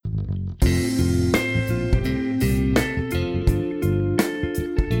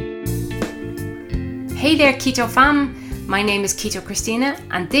Hey there, Keto fam. My name is Keto Christina,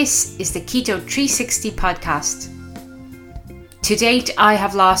 and this is the Keto 360 podcast. To date, I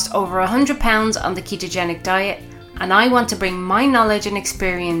have lost over 100 pounds on the ketogenic diet, and I want to bring my knowledge and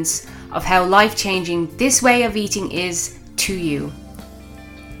experience of how life-changing this way of eating is to you.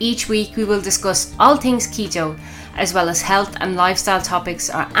 Each week, we will discuss all things keto, as well as health and lifestyle topics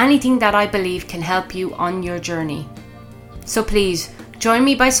or anything that I believe can help you on your journey. So please, join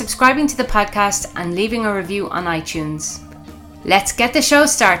me by subscribing to the podcast and leaving a review on iTunes. Let's get the show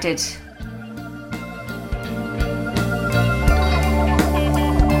started.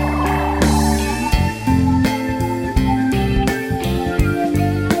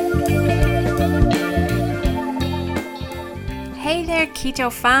 Hey there,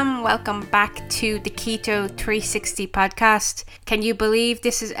 Keto fam. Welcome back to the Keto 360 podcast. Can you believe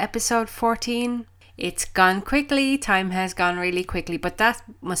this is episode 14? It's gone quickly, time has gone really quickly, but that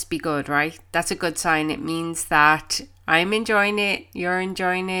must be good, right? That's a good sign. It means that I'm enjoying it, you're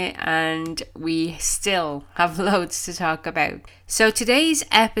enjoying it, and we still have loads to talk about. So today's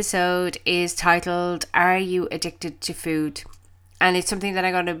episode is titled, Are You Addicted to Food? And it's something that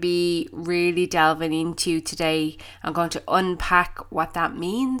I'm going to be really delving into today. I'm going to unpack what that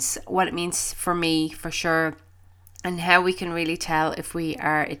means, what it means for me for sure, and how we can really tell if we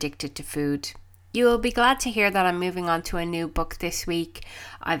are addicted to food. You will be glad to hear that I'm moving on to a new book this week.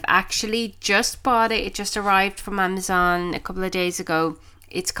 I've actually just bought it. It just arrived from Amazon a couple of days ago.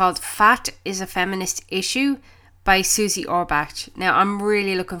 It's called Fat is a Feminist Issue by Susie Orbach. Now, I'm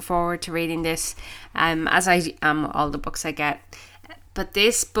really looking forward to reading this, as I am all the books I get. But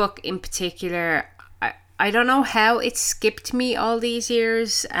this book in particular, I don't know how it skipped me all these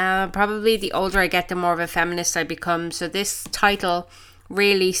years. Probably the older I get, the more of a feminist I become. So this title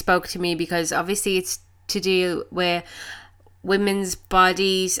really spoke to me because obviously it's to deal with women's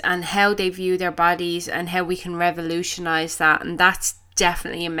bodies and how they view their bodies and how we can revolutionize that, and that's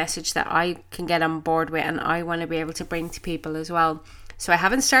definitely a message that I can get on board with and I want to be able to bring to people as well. So I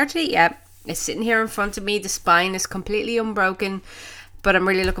haven't started it yet. It's sitting here in front of me. The spine is completely unbroken, but I'm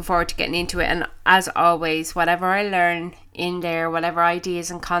really looking forward to getting into it. And as always, whatever I learn in there, whatever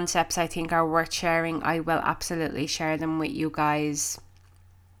ideas and concepts I think are worth sharing, I will absolutely share them with you guys.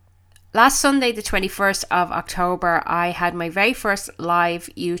 Last Sunday, the 21st of October, I had my very first live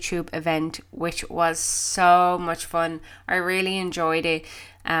YouTube event, which was so much fun. I really enjoyed it.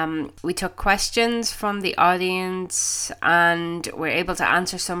 We took questions from the audience and were able to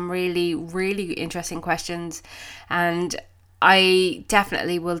answer some really, really interesting questions. And I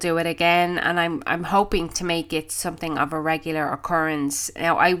definitely will do it again, and I'm hoping to make it something of a regular occurrence.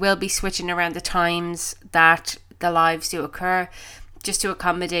 Now, I will be switching around the times that the lives do occur, just to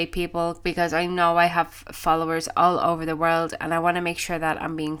accommodate people, because I know I have followers all over the world and I want to make sure that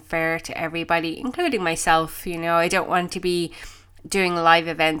I'm being fair to everybody, including myself. You know, I don't want to be doing live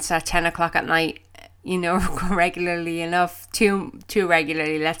events at 10 o'clock at night, you know, regularly enough, too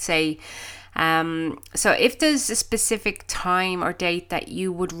regularly, let's say. So if there's a specific time or date that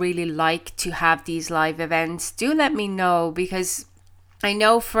you would really like to have these live events, do let me know, because I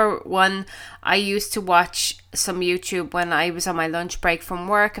know for one, I used to watch some YouTube when I was on my lunch break from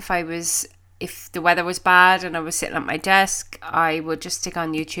work. If the weather was bad and I was sitting at my desk, I would just stick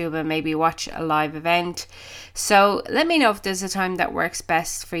on YouTube and maybe watch a live event. So let me know if there's a time that works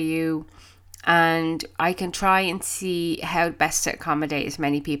best for you, and I can try and see how best to accommodate as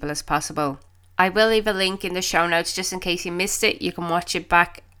many people as possible. I will leave a link in the show notes just in case you missed it. You can watch it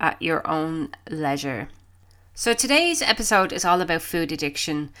back at your own leisure. So today's episode is all about food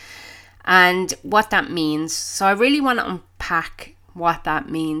addiction and what that means. So I really want to unpack what that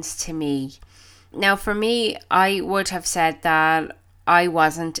means to me. Now, for me, I would have said that I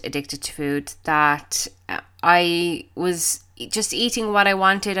wasn't addicted to food, that I was just eating what I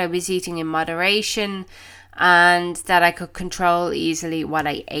wanted. I was eating in moderation, and that I could control easily what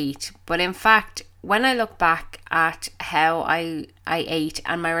I ate. But in fact, when I look back at how I ate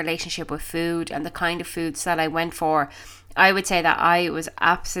and my relationship with food and the kind of foods that I went for, I would say that I was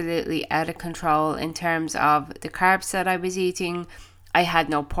absolutely out of control in terms of the carbs that I was eating. I had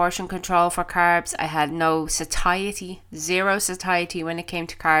no portion control for carbs. I had no satiety, zero satiety when it came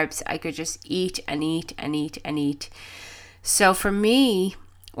to carbs. I could just eat and eat and eat and eat. So for me,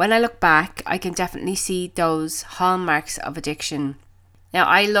 when I look back, I can definitely see those hallmarks of addiction. Now,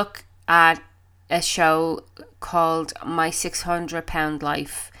 I look at a show called My 600 Pound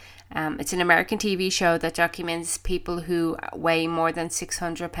Life. It's an American TV show that documents people who weigh more than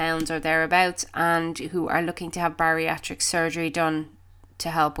 600 pounds or thereabouts and who are looking to have bariatric surgery done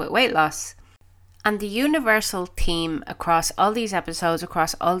to help with weight loss. And the universal theme across all these episodes,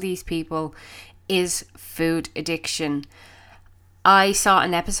 across all these people, is food addiction. I saw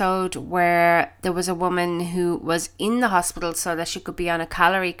an episode where there was a woman who was in the hospital so that she could be on a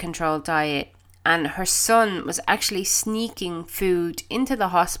calorie control diet, and her son was actually sneaking food into the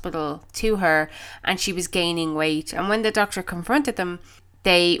hospital to her, and she was gaining weight. And when the doctor confronted them,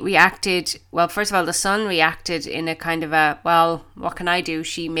 they reacted, well, first of all, the son reacted in a kind of a, well, what can I do?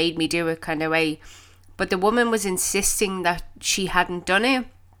 She made me do it kind of way. But the woman was insisting that she hadn't done it.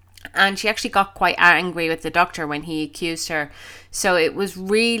 And she actually got quite angry with the doctor when he accused her. So it was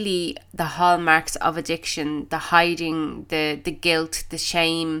really the hallmarks of addiction, the hiding, the guilt, the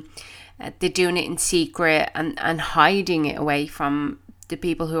shame, the doing it in secret and hiding it away from the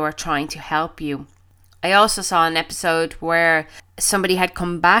people who are trying to help you. I also saw an episode where somebody had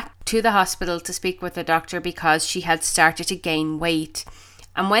come back to the hospital to speak with the doctor because she had started to gain weight.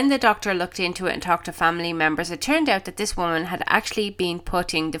 And when the doctor looked into it and talked to family members, it turned out that this woman had actually been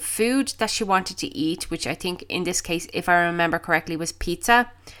putting the food that she wanted to eat, which I think in this case, if I remember correctly, was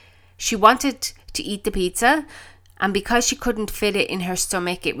pizza. She wanted to eat the pizza, and because she couldn't fit it in her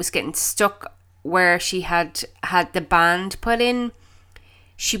stomach, it was getting stuck where she had the band put in.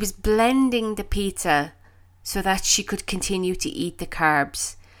 She was blending the pizza so that she could continue to eat the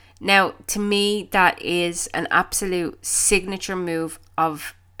carbs. Now, to me, that is an absolute signature move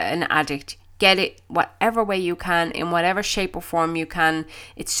of an addict. Get it whatever way you can, in whatever shape or form you can.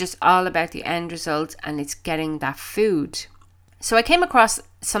 It's just all about the end result, and it's getting that food. So I came across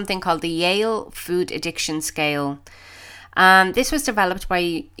something called the Yale Food Addiction Scale. This was developed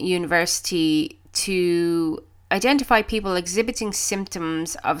by university to identify people exhibiting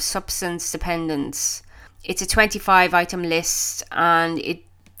symptoms of substance dependence. It's a 25-item list, and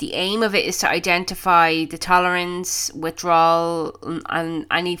the aim of it is to identify the tolerance, withdrawal, and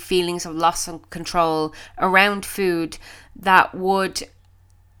any feelings of loss of control around food that would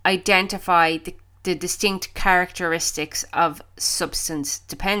identify the distinct characteristics of substance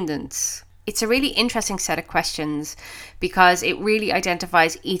dependence. It's a really interesting set of questions because it really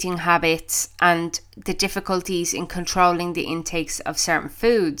identifies eating habits and the difficulties in controlling the intakes of certain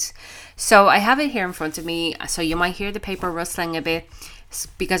foods. So I have it here in front of me, so you might hear the paper rustling a bit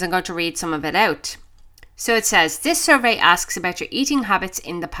because I'm going to read some of it out. So it says, this survey asks about your eating habits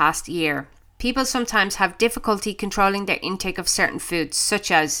in the past year. People sometimes have difficulty controlling their intake of certain foods, such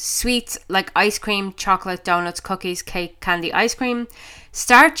as sweets like ice cream, chocolate, donuts, cookies, cake, candy, ice cream,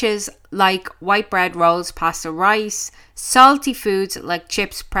 starches like white bread, rolls, pasta, rice, salty foods like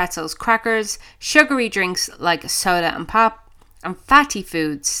chips, pretzels, crackers, sugary drinks like soda and pop, and fatty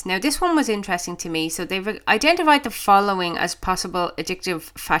foods. Now, this one was interesting to me. So they've identified the following as possible addictive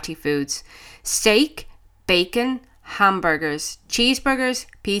fatty foods: steak, bacon, hamburgers, cheeseburgers,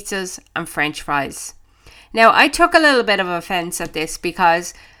 pizzas, and French fries. Now, I took a little bit of offense at this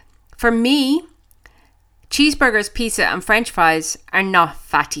because for me, cheeseburgers, pizza, and French fries are not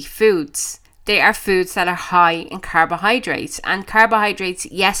fatty foods. They are foods that are high in carbohydrates, and carbohydrates,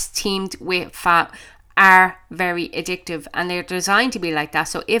 yes, teamed with fat, are very addictive, and they're designed to be like that.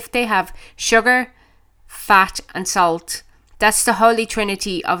 So if they have sugar, fat, and salt, that's the holy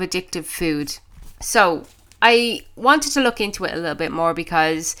trinity of addictive food. So I wanted to look into it a little bit more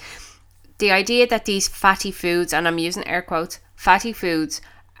because the idea that these fatty foods, and I'm using air quotes, fatty foods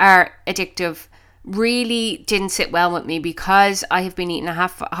are addictive really didn't sit well with me because I have been eating a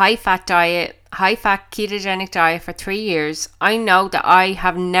high-fat diet, high-fat ketogenic diet for 3 years. I know that I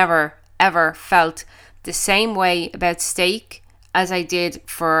have never, ever felt the same way about steak as I did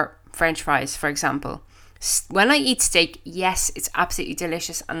for French fries, for example. When I eat steak, yes, it's absolutely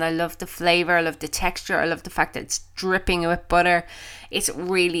delicious, and I love the flavor, I love the texture, I love the fact that it's dripping with butter. It's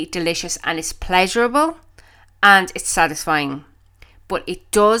really delicious, and it's pleasurable, and it's satisfying. But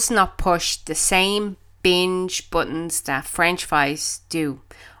it does not push the same binge buttons that French fries do.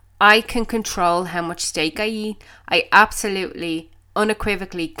 I can control how much steak I eat. I absolutely,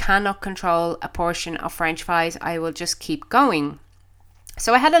 unequivocally cannot control a portion of French fries. I will just keep going.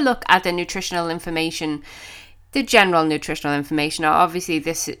 So I had a look at the nutritional information, the general nutritional information. Now, obviously,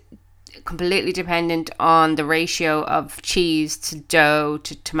 this is completely dependent on the ratio of cheese to dough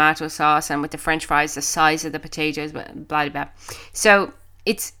to tomato sauce, and with the French fries, the size of the potatoes, blah, blah, blah. So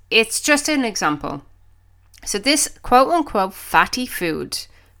it's just an example. So this quote-unquote fatty food,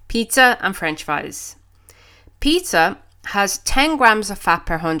 pizza and French fries. Pizza has 10 grams of fat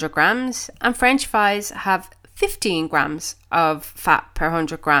per 100 grams, and French fries have 15 grams of fat per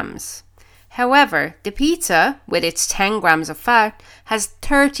 100 grams. However, the pizza, with its 10 grams of fat, has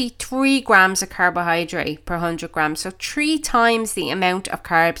 33 grams of carbohydrate per 100 grams, so 3 times the amount of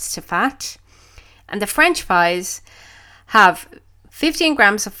carbs to fat. And the French fries have 15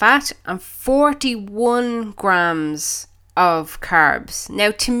 grams of fat and 41 grams of carbs.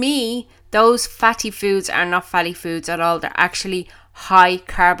 Now, to me, those fatty foods are not fatty foods at all. They're actually high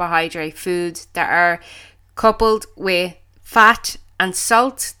carbohydrate foods that are coupled with fat and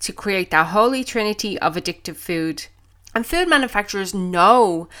salt to create that holy trinity of addictive food. And food manufacturers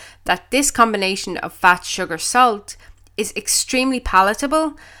know that this combination of fat, sugar, salt is extremely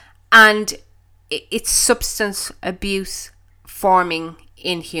palatable, and it's substance abuse forming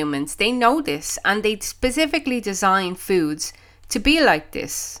in humans. They know this, and they specifically design foods to be like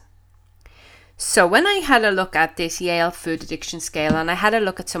this. So when I had a look at this Yale Food Addiction Scale, and I had a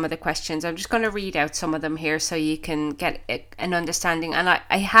look at some of the questions, I'm just going to read out some of them here so you can get an understanding. And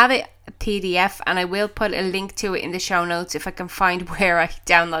I have a PDF, and I will put a link to it in the show notes if I can find where I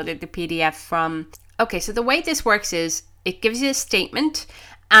downloaded the PDF from. Okay, so the way this works is it gives you a statement,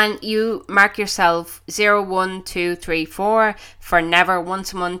 and you mark yourself 0, 1, 2, 3, 4 for never,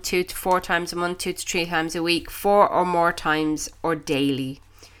 once a month, 2 to 4 times a month, 2 to 3 times a week, 4 or more times, or daily.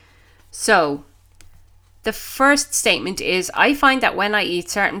 So the first statement is, I find that when I eat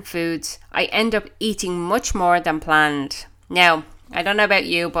certain foods, I end up eating much more than planned. Now, I don't know about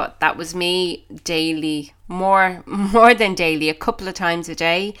you, but that was me daily, more than daily, a couple of times a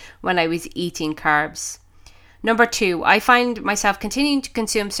day when I was eating carbs. Number 2, I find myself continuing to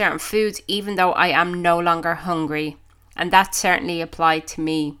consume certain foods even though I am no longer hungry. And that certainly applied to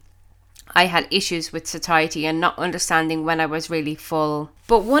me. I had issues with satiety and not understanding when I was really full.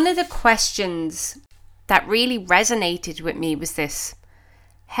 But one of the questions that really resonated with me was this: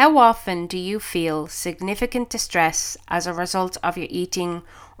 how often do you feel significant distress as a result of your eating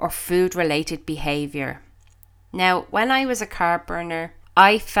or food-related behaviour? Now, when I was a carb burner,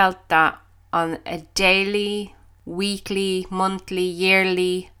 I felt that on a daily, weekly, monthly,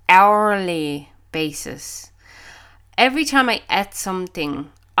 yearly, hourly basis. Every time I ate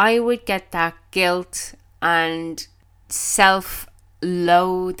something, I would get that guilt and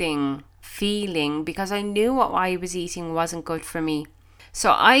self-loathing feeling because I knew what I was eating wasn't good for me.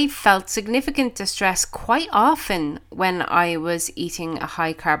 So I felt significant distress quite often when I was eating a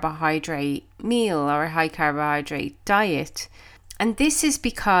high carbohydrate meal or a high carbohydrate diet. And this is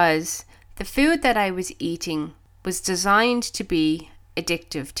because the food that I was eating was designed to be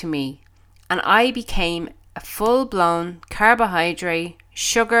addictive to me. And I became a full-blown carbohydrate,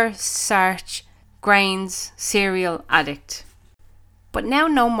 sugar, starch, grains, cereal addict. But now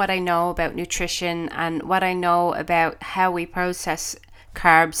knowing what I know about nutrition and what I know about how we process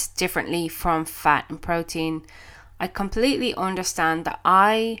carbs differently from fat and protein, I completely understand that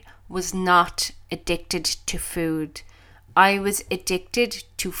I was not addicted to food. I was addicted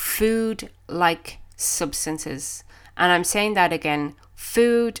to food-like substances. And I'm saying that again,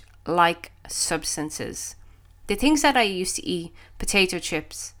 food-like substances. The things that I used to eat, potato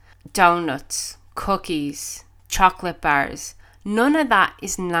chips, donuts, cookies, chocolate bars, none of that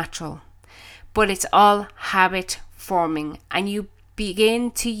is natural, but it's all habit forming, and you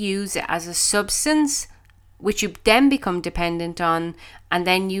begin to use it as a substance which you then become dependent on, and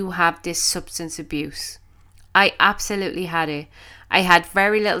then you have this substance abuse. I absolutely had it. I had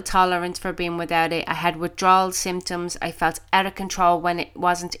very little tolerance for being without it. I had withdrawal symptoms. I felt out of control when it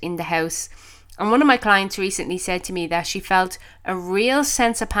wasn't in the house. And one of my clients recently said to me that she felt a real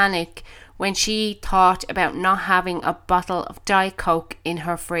sense of panic when she thought about not having a bottle of Diet Coke in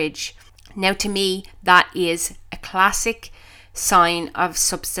her fridge. Now, to me, that is a classic sign of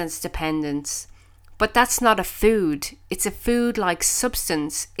substance dependence. But that's not a food. It's a food-like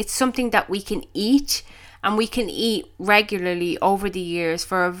substance. It's something that we can eat, and we can eat regularly over the years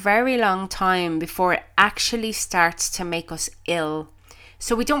for a very long time before it actually starts to make us ill.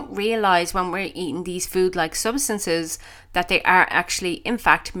 So we don't realize when we're eating these food-like substances that they are actually, in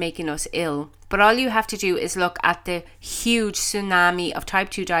fact, making us ill. But all you have to do is look at the huge tsunami of type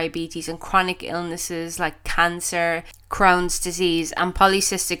 2 diabetes and chronic illnesses like cancer, Crohn's disease, and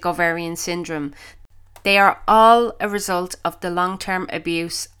polycystic ovarian syndrome. They are all a result of the long-term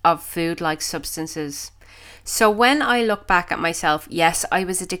abuse of food-like substances. So when I look back at myself, yes, I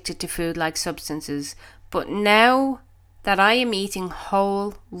was addicted to food-like substances, but now that I am eating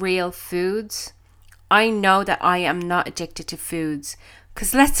whole, real foods, I know that I am not addicted to foods.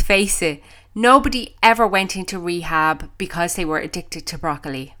 Because let's face it, nobody ever went into rehab because they were addicted to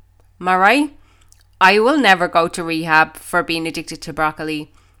broccoli. Am I right? I will never go to rehab for being addicted to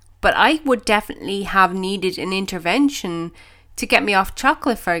broccoli. But I would definitely have needed an intervention to get me off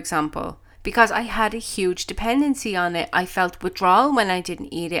chocolate, for example, because I had a huge dependency on it. I felt withdrawal when I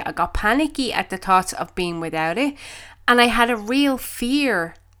didn't eat it. I got panicky at the thoughts of being without it. And I had a real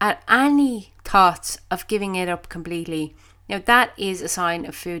fear at any thoughts of giving it up completely. Now that is a sign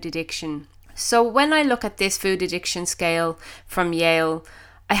of food addiction. So when I look at this food addiction scale from Yale,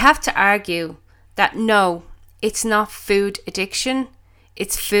 I have to argue that no, it's not food addiction,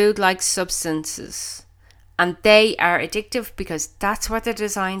 it's food-like substances. And they are addictive because that's what they're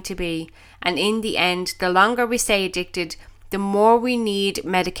designed to be. And in the end, the longer we stay addicted, the more we need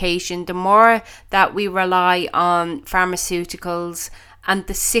medication, the more that we rely on pharmaceuticals, and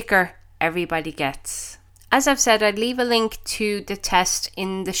the sicker everybody gets. As I've said, I'd leave a link to the test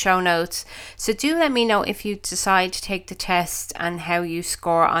in the show notes. So do let me know if you decide to take the test and how you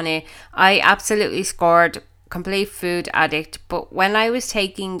score on it. I absolutely scored complete food addict, but when I was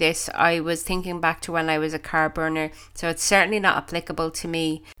taking this, I was thinking back to when I was a carb burner. So it's certainly not applicable to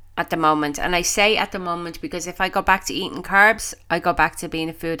me at the moment. And I say at the moment because if I go back to eating carbs, I go back to being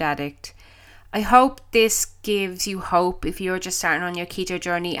a food addict. I hope this gives you hope if you're just starting on your keto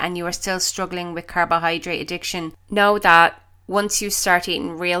journey and you are still struggling with carbohydrate addiction. Know that once you start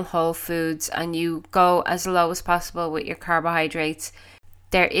eating real whole foods and you go as low as possible with your carbohydrates,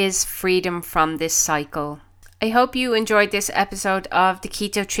 there is freedom from this cycle. I hope you enjoyed this episode of the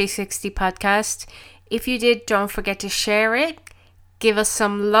Keto 360 podcast. If you did, don't forget to share it. Give us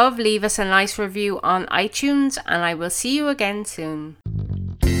some love, leave us a nice review on iTunes, and I will see you again soon.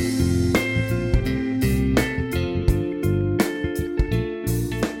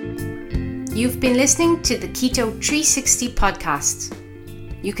 You've been listening to the Keto 360 podcast.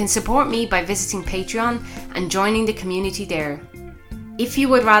 You can support me by visiting Patreon and joining the community there. If you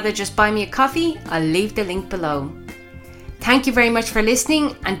would rather just buy me a coffee, I'll leave the link below. Thank you very much for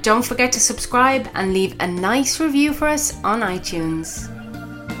listening, and don't forget to subscribe and leave a nice review for us on iTunes.